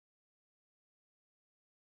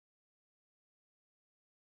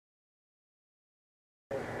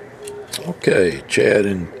Okay, Chad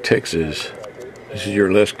in Texas. This is your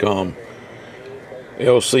Lescom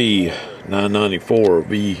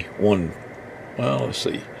LC994v1. Well, let's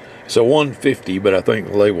see. It's a 150, but I think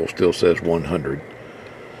the label still says 100.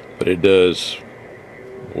 But it does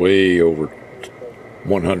way over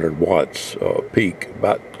 100 watts peak.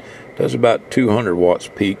 Does about 200 watts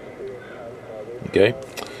peak. Okay,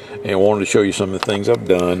 and I wanted to show you some of the things I've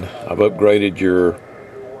done. I've upgraded your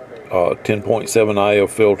 10.7 IO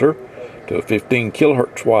filter to a 15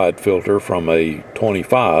 kilohertz wide filter from a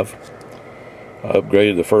 25. I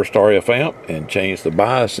upgraded the first RF amp and changed the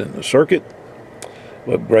bias in the circuit.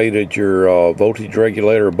 Upgraded your voltage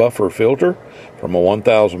regulator buffer filter from a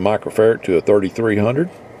 1000 microfarad to a 3300.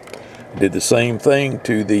 Did the same thing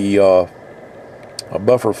to the a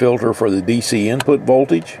buffer filter for the DC input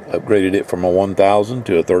voltage. Upgraded it from a 1000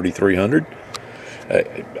 to a 3300.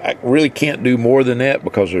 I really can't do more than that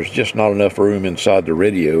because there's just not enough room inside the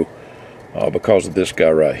radio because of this guy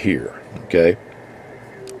right here. Okay.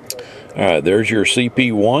 All right, there's your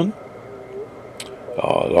CP1.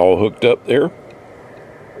 All hooked up there.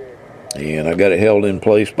 And I got it held in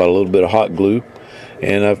place by a little bit of hot glue.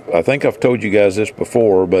 And I think I've told you guys this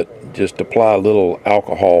before, but just apply a little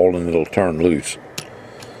alcohol and it'll turn loose.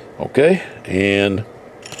 Okay, and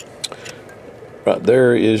right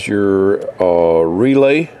there is your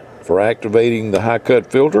relay for activating the high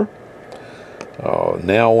cut filter.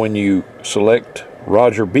 Now when you select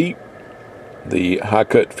Roger Beep, the high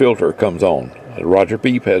cut filter comes on. The Roger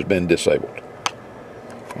Beep has been disabled.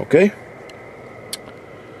 Okay.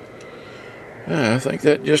 I think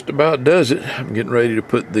that just about does it. I'm getting ready to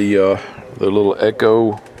put the little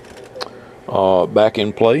echo back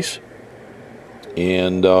in place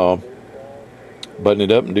and button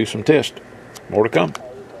it up and do some tests. More to come.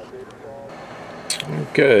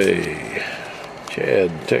 Okay,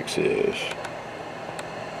 Chad, Texas.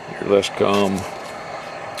 Your Lescom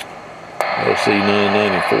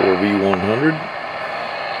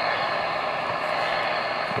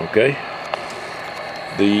LC994v100. Okay.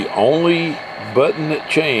 The only button that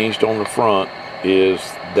changed on the front is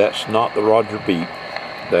that's not the Roger Beep.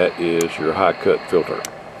 That is your high cut filter.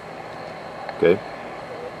 Okay.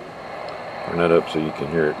 Turn that up so you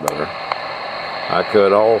can hear it better. High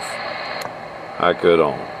cut off, high cut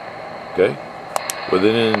on. Okay.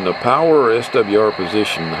 Within the power or SWR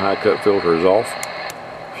position, the high cut filter is off.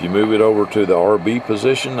 If you move it over to the RB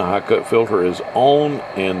position, the high cut filter is on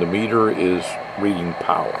and the meter is reading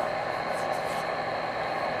power.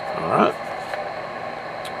 Alright,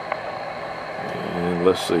 and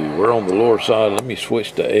let's see, we're on the lower side. Let me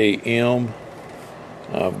switch to AM.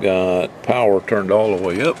 I've got power turned all the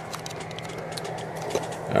way up.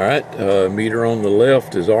 Alright, meter on the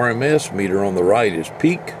left is RMS, meter on the right is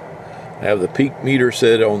peak. I have the peak meter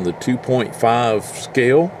set on the 2.5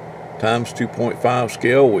 scale, times 2.5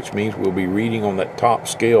 scale, which means we'll be reading on that top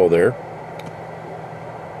scale there.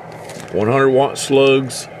 100 watt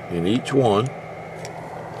slugs in each one.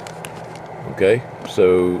 Okay,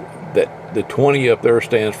 so that the 20 up there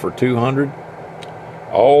stands for 200.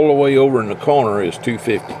 All the way over in the corner is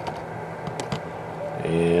 250.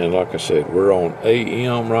 And like I said, we're on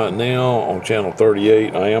AM right now on channel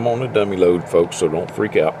 38. I am on a dummy load, folks, so don't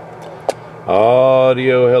freak out.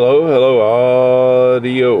 Audio, hello, hello,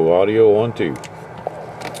 audio 1 2.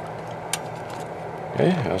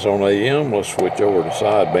 Okay, that's on AM. Let's switch over to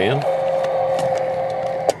sideband.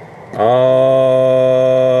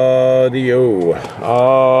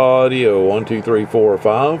 Audio 1 2 3 4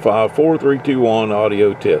 5 5 4 3 2 1.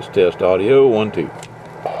 Audio test audio 1 2.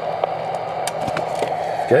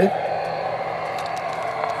 Okay,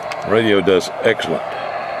 radio does excellent.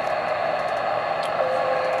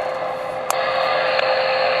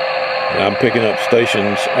 And I'm picking up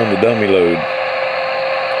stations on the dummy load.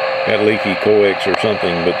 Got leaky coax or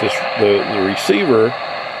something, but the receiver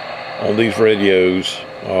on these radios,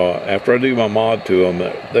 after I do my mod to them,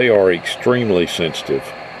 they are extremely sensitive.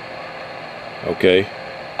 Okay,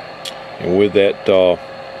 and with that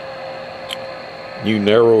new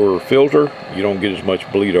narrower filter, you don't get as much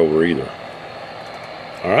bleed over either.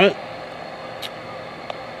 All right.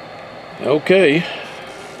 Okay,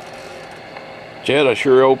 Chad, I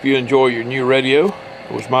sure hope you enjoy your new radio.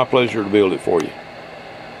 It was my pleasure to build it for you.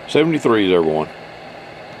 73s, everyone.